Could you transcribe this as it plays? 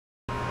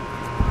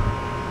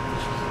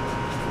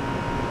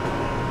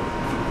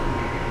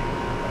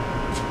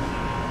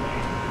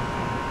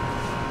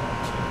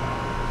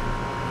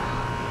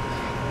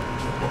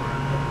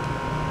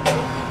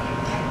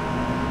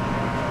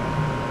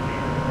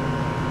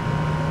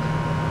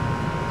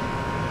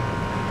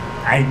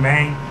Hey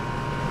man,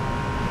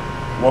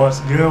 what's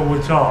good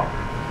with y'all?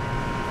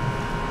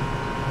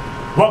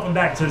 Welcome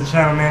back to the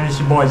channel, man. It's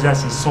your boy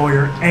Jesten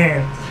Sawyer,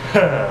 and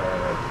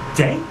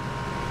today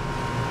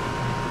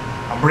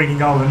I'm bringing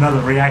y'all another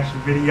reaction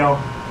video.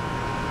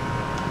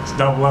 It's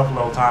double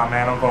upload time,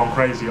 man. I'm going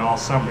crazy all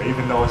summer,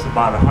 even though it's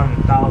about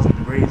 100,000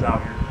 degrees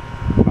out here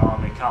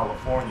in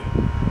California.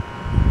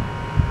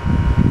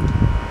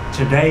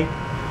 Today,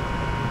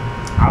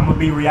 I'm gonna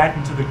be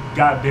reacting to the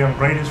goddamn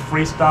greatest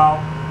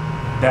freestyle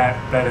that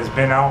has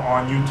been out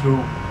on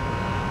YouTube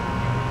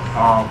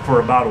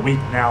for about a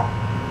week now.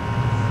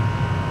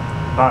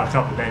 About a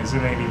couple days.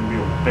 It ain't even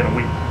been a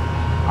week.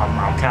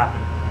 I'm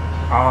capping.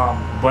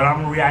 But I'm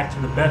gonna react to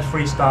the best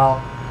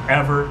freestyle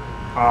ever.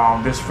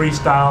 This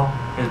freestyle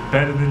is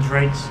better than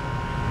Drake's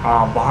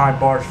Behind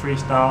Bars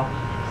freestyle.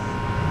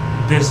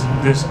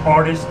 This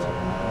artist,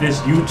 this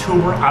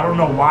YouTuber, I don't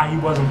know why he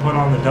wasn't put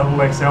on the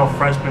XXL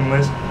freshman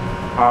list.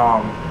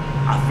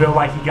 I feel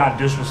like he got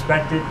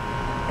disrespected,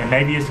 and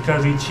maybe it's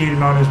because he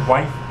cheated on his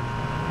wife,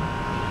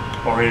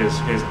 or his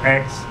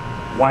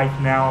ex-wife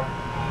now.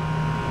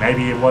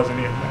 Maybe it wasn't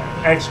it,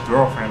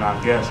 ex-girlfriend,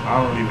 I guess.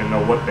 I don't even know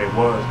what they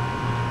was,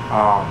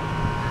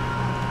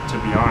 to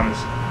be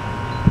honest.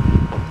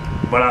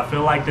 But I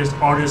feel like this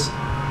artist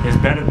is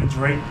better than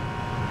Drake.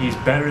 He's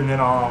better than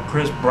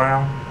Chris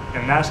Brown,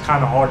 and that's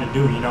kind of hard to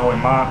do, you know.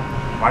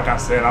 Like I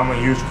said, I'm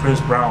a huge Chris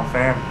Brown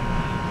fan.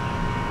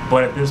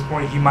 But at this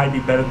point, he might be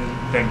better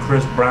than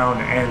Chris Brown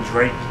and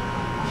Drake.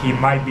 He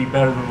might be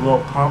better than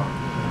Lil Pump.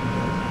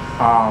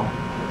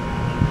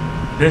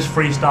 This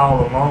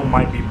freestyle alone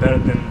might be better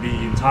than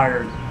the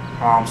entire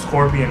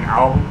Scorpion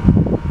album.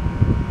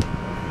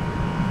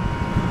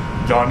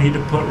 Y'all need to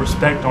put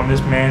respect on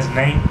this man's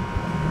name.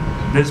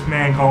 This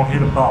man gonna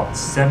hit about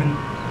 7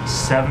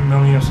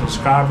 million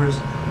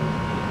subscribers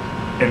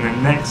in the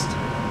next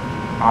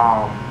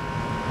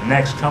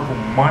couple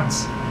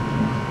months.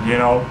 You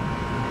know,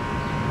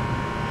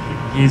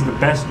 he's the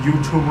best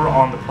YouTuber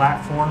on the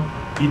platform.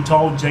 He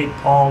told Jake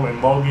Paul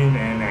and Logan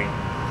and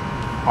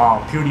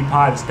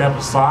PewDiePie to step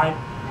aside.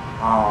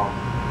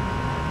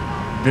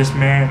 This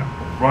man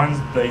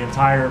runs the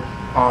entire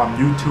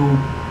YouTube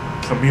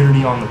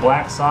community on the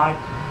black side.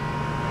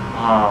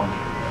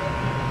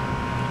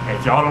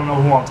 If y'all don't know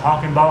who I'm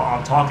talking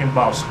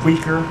about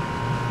Squeaker.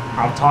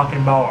 I'm talking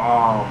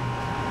about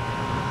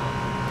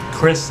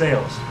Chris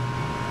Sales.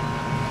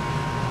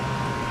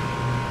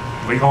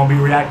 We're gonna be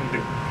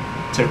reacting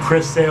to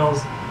Chris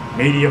Sales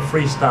Media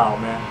Freestyle,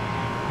 man.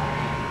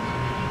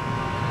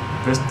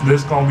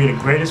 This gonna be the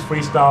greatest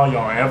freestyle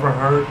y'all ever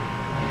heard.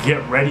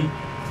 Get ready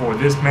for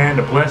this man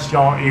to bless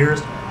y'all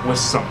ears with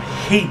some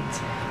heat.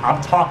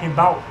 I'm talking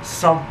about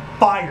some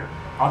fire.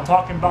 I'm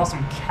talking about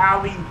some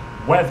Cali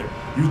weather.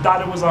 You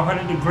thought it was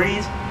 100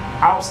 degrees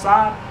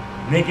outside?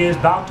 Nigga, it's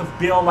about to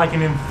feel like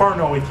an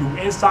inferno. If you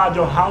inside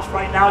your house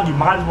right now, you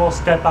might as well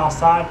step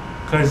outside,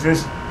 because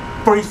this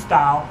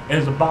freestyle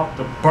is about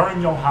to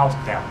burn your house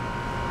down.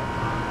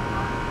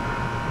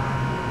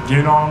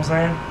 You know what I'm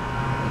saying?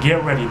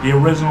 Get ready. The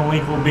original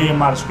link will be in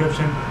my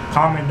description.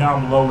 Comment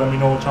down below. Let me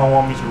know what y'all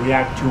want me to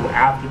react to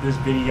after this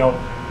video.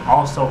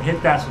 Also,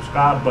 hit that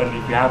subscribe button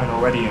if you haven't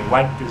already, and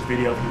like this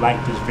video if you like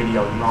this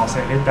video. You know what I'm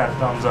saying? Hit that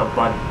thumbs up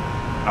button.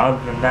 Other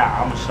than that,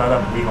 I'm gonna shut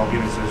up and we gonna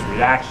get into this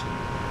reaction.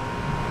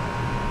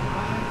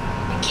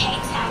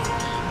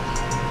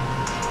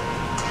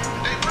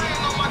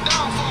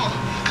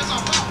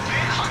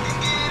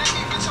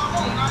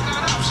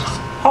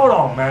 Hold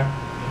on, man.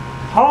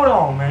 Hold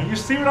on, man. You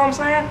see what I'm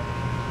saying?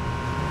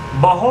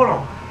 But hold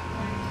on.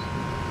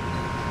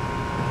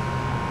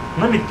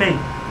 Let me think.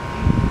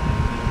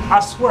 I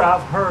swear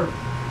I've heard.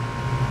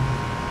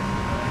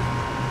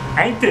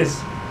 Ain't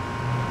this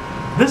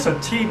a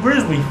T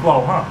Grizzly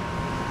flow, huh?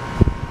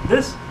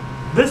 This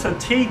a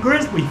T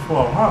Grizzly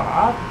flow,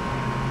 huh?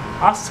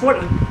 I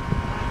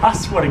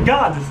swear to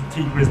God, this is a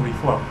T Grizzly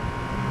flow.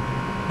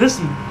 This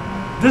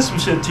some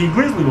shit T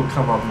Grizzly will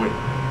come up with.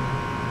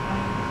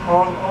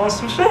 On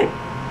some shit.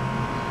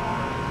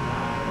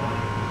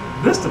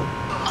 This the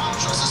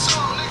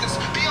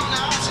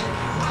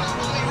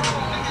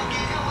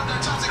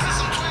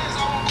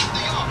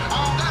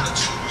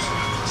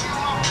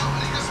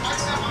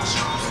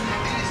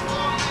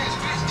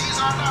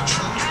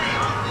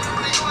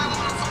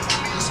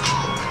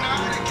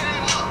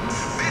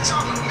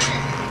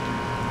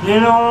You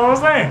know what I'm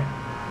saying?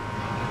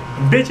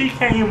 Bitch, he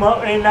came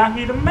up and now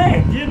he the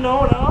man. You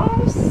know what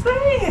I'm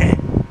saying?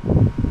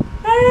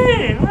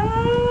 Hey,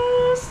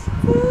 that's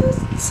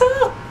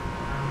tough.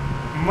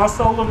 My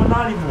soul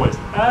Illuminati voice.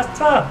 That's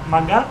tough, my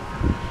guy.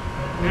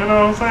 You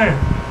know what I'm saying?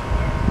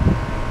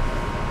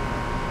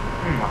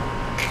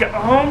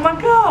 Oh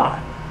my God.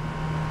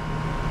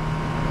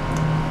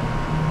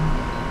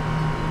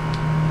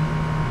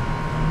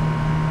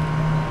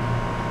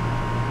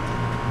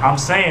 I'm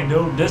saying,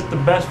 dude, this is the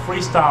best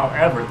freestyle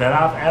ever that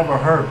I've ever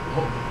heard.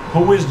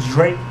 Who is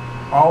Drake?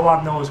 All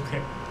I know is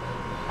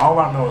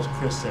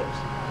Chris Sales.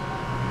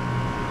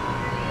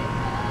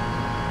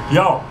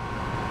 Yo,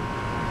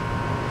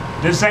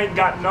 This ain't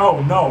got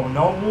no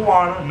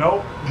Moana,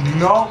 no.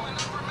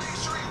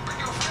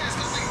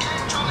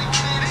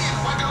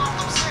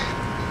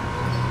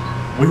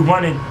 We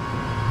running.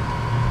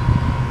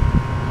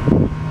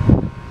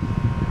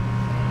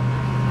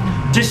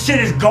 This shit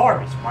is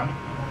garbage, man.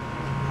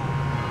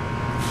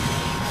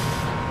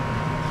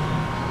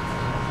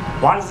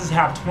 Why does this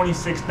have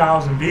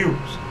 26,000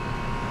 views?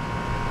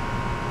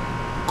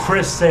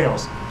 Chris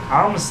Sales.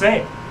 I'm gonna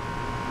say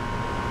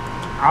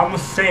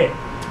it.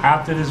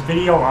 After this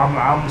video, I'm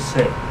gonna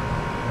say it.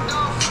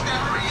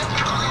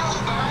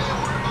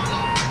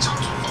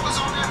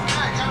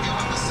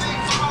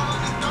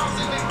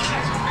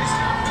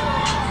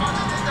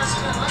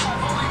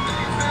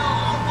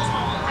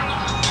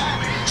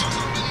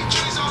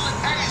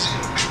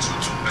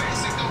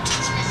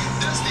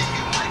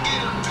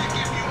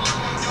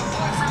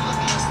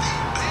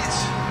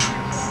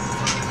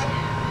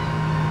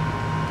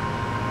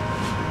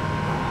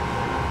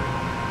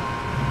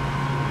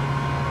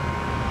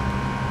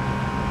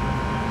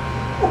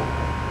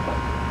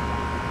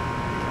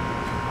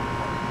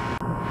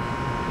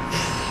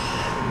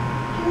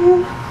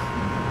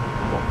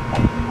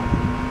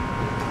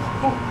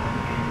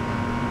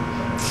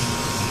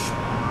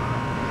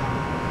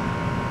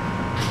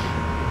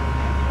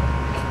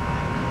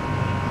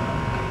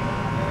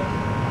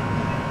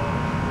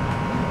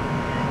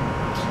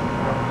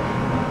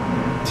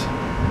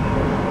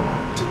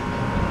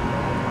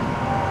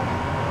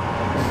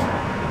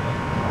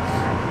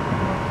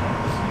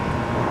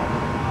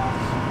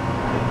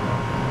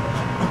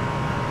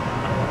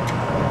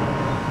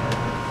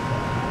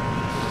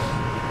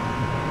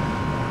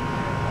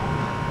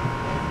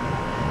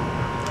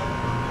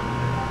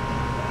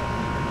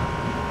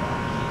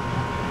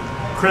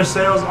 Chris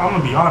Sales, I'm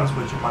gonna be honest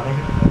with you, my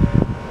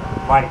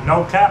nigga. Like,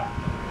 no cap.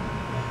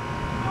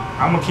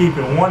 I'm gonna keep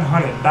it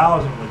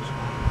 100,000 with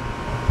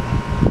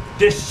you.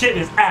 This shit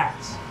is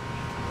ass.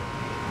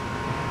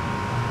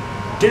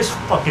 This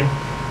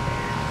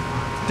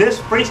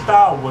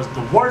freestyle was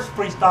the worst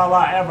freestyle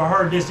I ever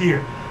heard this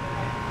year.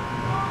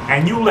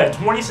 And you let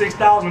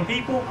 26,000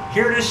 people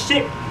hear this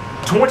shit?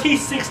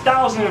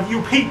 26,000 of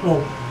you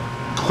people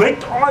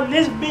clicked on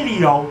this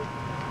video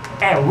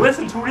and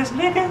listened to this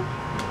nigga?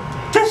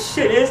 This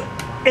shit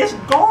it's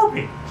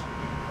garbage.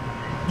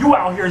 You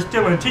out here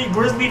stealing T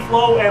Grizzly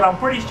flow, and I'm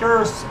pretty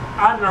sure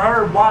I done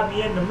heard Why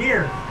Me in the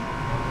Mirror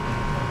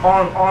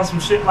on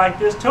some shit like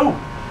this too.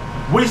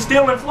 We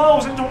stealing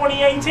flows in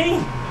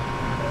 2018.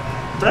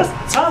 That's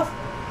tough.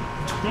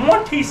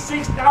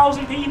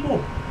 26,000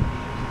 people.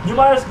 You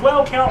might as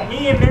well count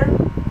me in there.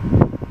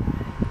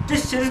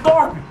 This shit is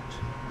garbage.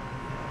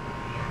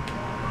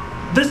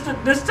 This is the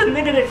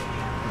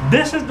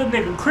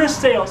nigga Chris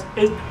Sales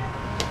is.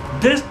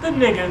 This the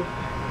nigga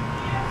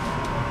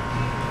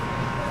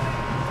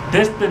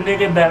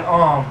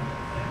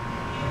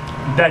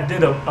that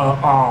did a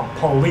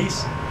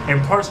police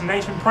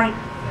impersonation prank.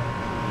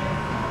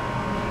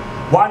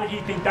 Why did he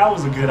think that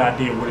was a good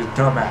idea with his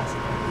dumb ass?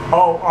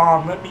 Oh,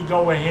 let me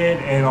go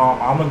ahead and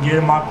I'm gonna get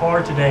in my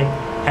car today.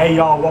 Hey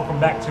y'all, welcome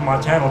back to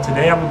my channel.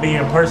 Today I'm gonna be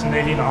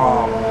impersonating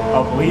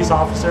a police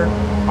officer.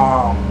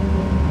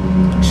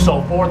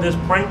 So for this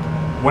prank,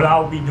 what I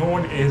will be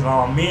doing is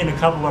me and a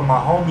couple of my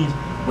homies,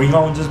 we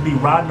gonna just be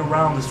riding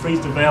around the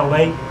streets of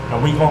LA,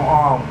 and we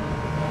gonna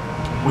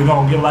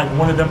get like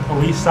one of them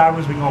police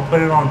sirens. We gonna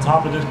put it on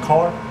top of this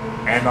car,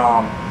 and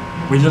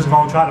we just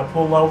gonna try to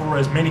pull over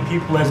as many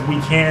people as we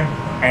can,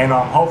 and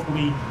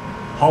hopefully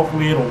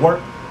it'll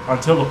work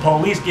until the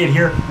police get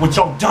here with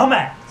your dumb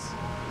ass,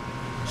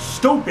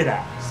 stupid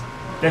ass.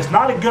 That's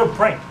not a good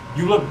prank.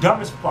 You look dumb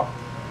as fuck.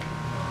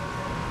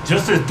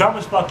 Just as dumb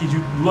as fuck as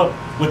you look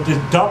with this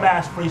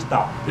dumb-ass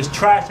freestyle, this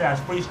trash-ass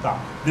freestyle,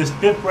 this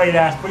 5th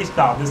grade-ass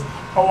freestyle, this,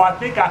 oh, I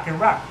think I can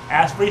rap,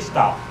 ass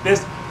freestyle,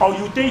 this, oh,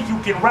 you think you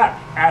can rap,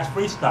 ass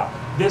freestyle,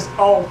 this,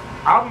 oh,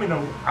 I'm in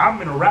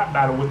a rap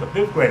battle with the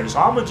 5th graders, so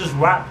I'm gonna just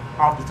rap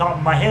off the top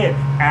of my head,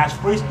 ass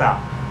freestyle,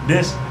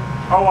 this,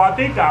 oh, I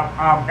think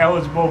I'm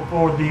eligible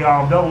for the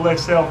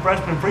XXL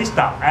freshman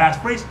freestyle, ass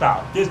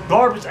freestyle, this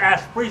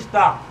garbage-ass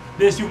freestyle,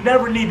 this, you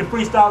never need to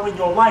freestyle in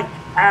your life,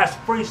 ass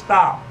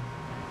freestyle.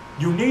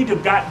 You need to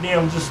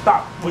goddamn just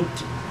stop with.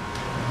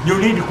 You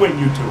need to quit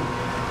YouTube.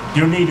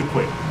 You need to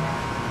quit,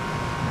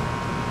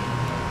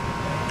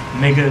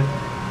 nigga.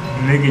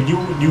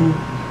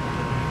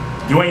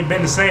 You ain't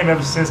been the same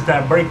ever since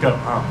that breakup,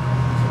 huh?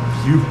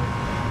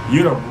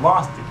 You done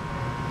lost it.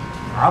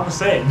 I'ma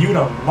say it. You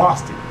done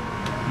lost it,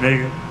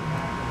 nigga.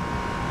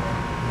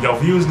 Your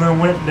views done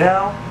went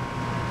down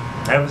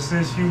ever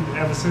since you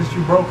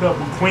broke up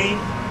with Queen.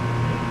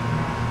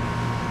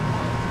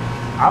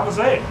 I'ma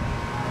say it.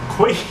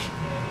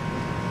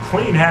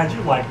 Queen had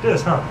you like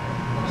this, huh?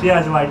 She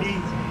had you like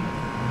these.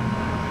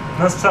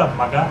 That's tough,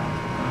 my guy.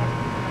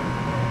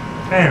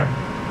 Damn.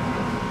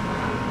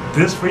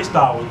 This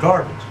freestyle was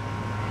garbage.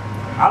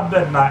 I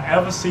better not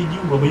ever see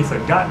you release a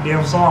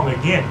goddamn song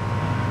again.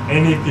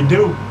 And if you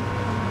do,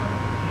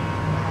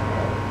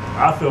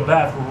 I feel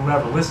bad for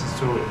whoever listens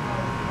to it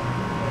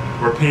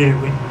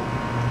repeatedly.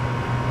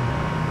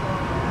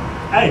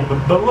 Hey,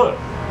 but look,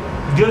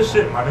 good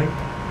shit, my nigga.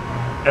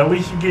 At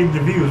least you getting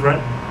your views,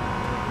 right?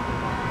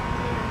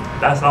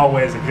 That's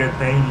always a good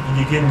thing.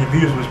 You getting your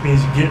views, which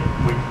means you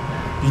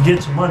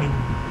get your money,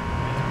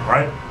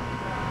 right?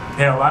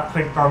 Hell, I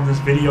clicked on this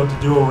video to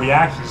do a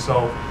reaction,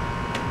 so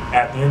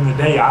at the end of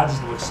the day, I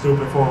just look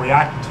stupid for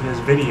reacting to this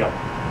video.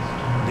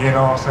 You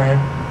know what I'm saying?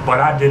 But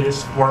I did it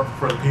for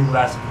the people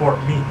that support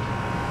me.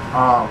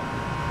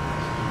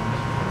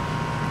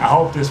 I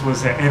hope this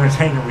was an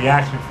entertaining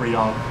reaction for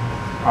y'all.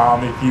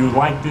 If you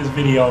like this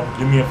video,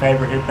 do me a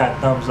favor, hit that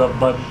thumbs up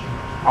button.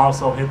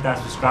 Also hit that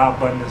subscribe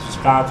button and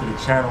subscribe to the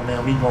channel,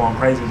 man. We going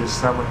crazy this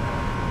summer.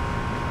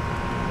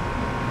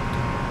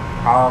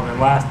 And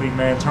lastly,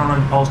 man, turn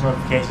on post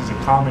notifications and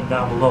comment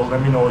down below.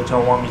 Let me know what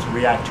y'all want me to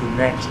react to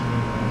next.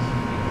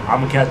 I'm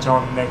gonna catch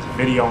y'all in the next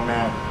video,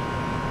 man.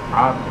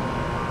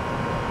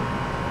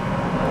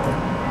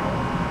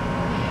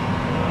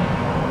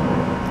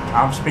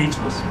 I'm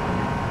speechless.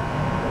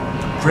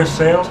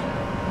 Frestyle.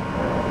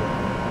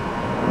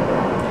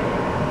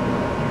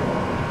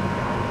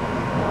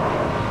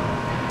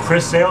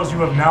 Frestyle, you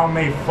have now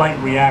made Flight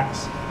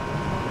Reacts.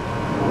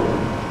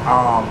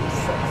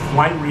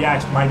 Flight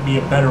Reacts might be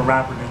a better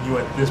rapper than you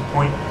at this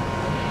point.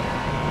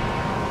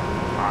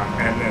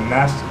 And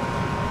that's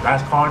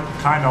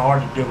kind of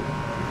hard to do,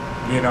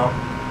 you know.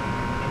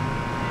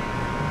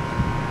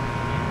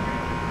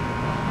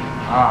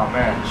 Oh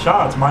man, shout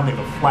out to my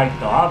nigga Flight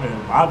though.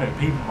 I've been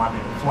peeping my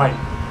nigga Flight.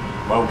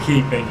 Low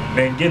key,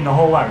 been getting a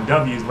whole lot of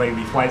W's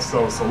lately, Flight,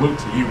 so salute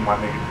to you, my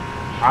nigga.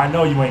 I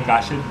know you ain't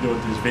got shit to do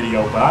with this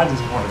video, but I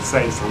just want to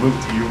say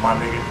salute to you, my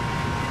nigga.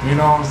 You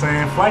know what I'm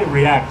saying? Flight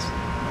Reacts.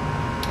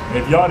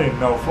 If y'all didn't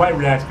know, Flight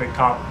Reacts been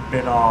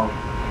getting all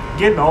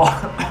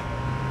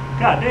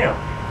goddamn.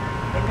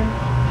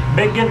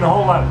 Been getting a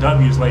whole lot of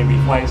W's lately,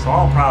 Flight, so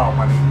I'm proud,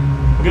 my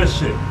nigga. Good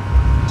shit.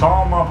 To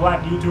all my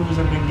black YouTubers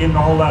have been getting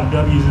a whole lot of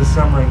W's this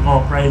summer and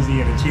going crazy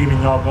and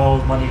achieving y'all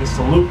goals, my nigga.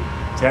 Salute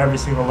to every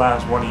single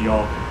last one of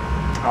y'all.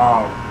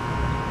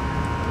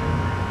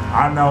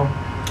 I know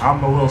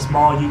I'm a little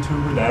small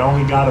YouTuber that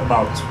only got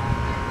about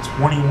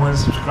 21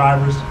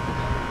 subscribers,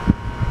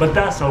 but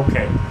that's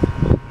okay,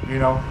 you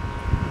know,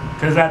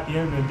 because at the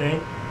end of the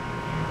day,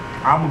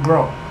 I'm gonna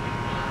grow.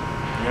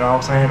 You know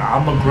what I'm saying?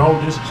 I'm gonna grow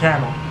this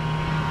channel,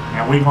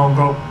 and we gonna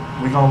go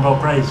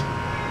crazy,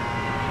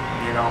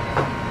 you know.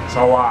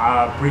 So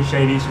I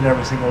appreciate each and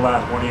every single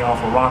last one of y'all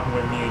for rocking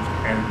with me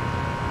and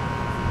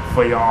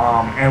for your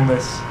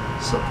endless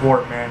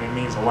support, man. It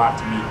means a lot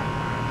to me.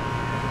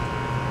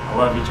 I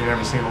love each and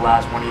every single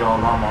last one of y'all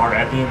on my heart.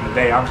 At the end of the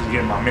day, I'm just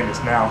getting my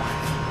minutes now.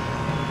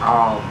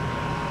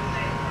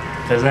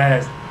 Because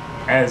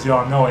as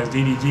y'all know, as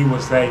DDG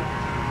would say,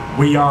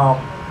 we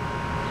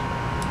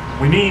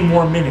need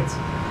more minutes.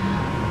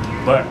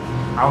 But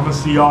I'm gonna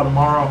see y'all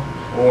tomorrow,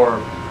 or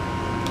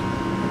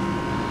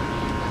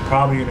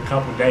probably in a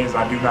couple days.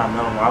 I do not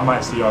know. I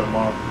might see y'all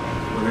tomorrow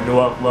with a new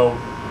upload.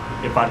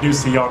 If I do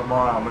see y'all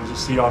tomorrow, I'm gonna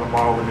just see y'all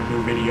tomorrow with a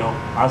new video.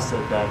 I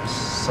said that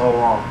so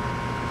long.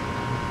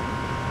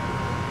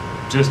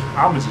 I'm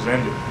gonna just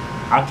end it.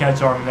 I'll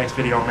catch y'all in the next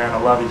video, man. I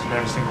love each and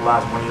every single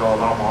last one of y'all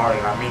with all my heart,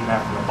 and I mean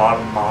that from the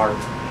bottom of my heart.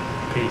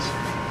 Peace.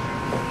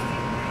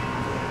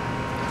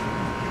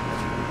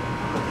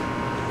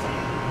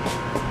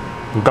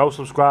 Go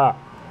subscribe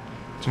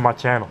to my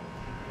channel.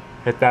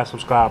 Hit that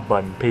subscribe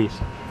button. Peace.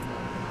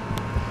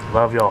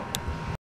 Love y'all.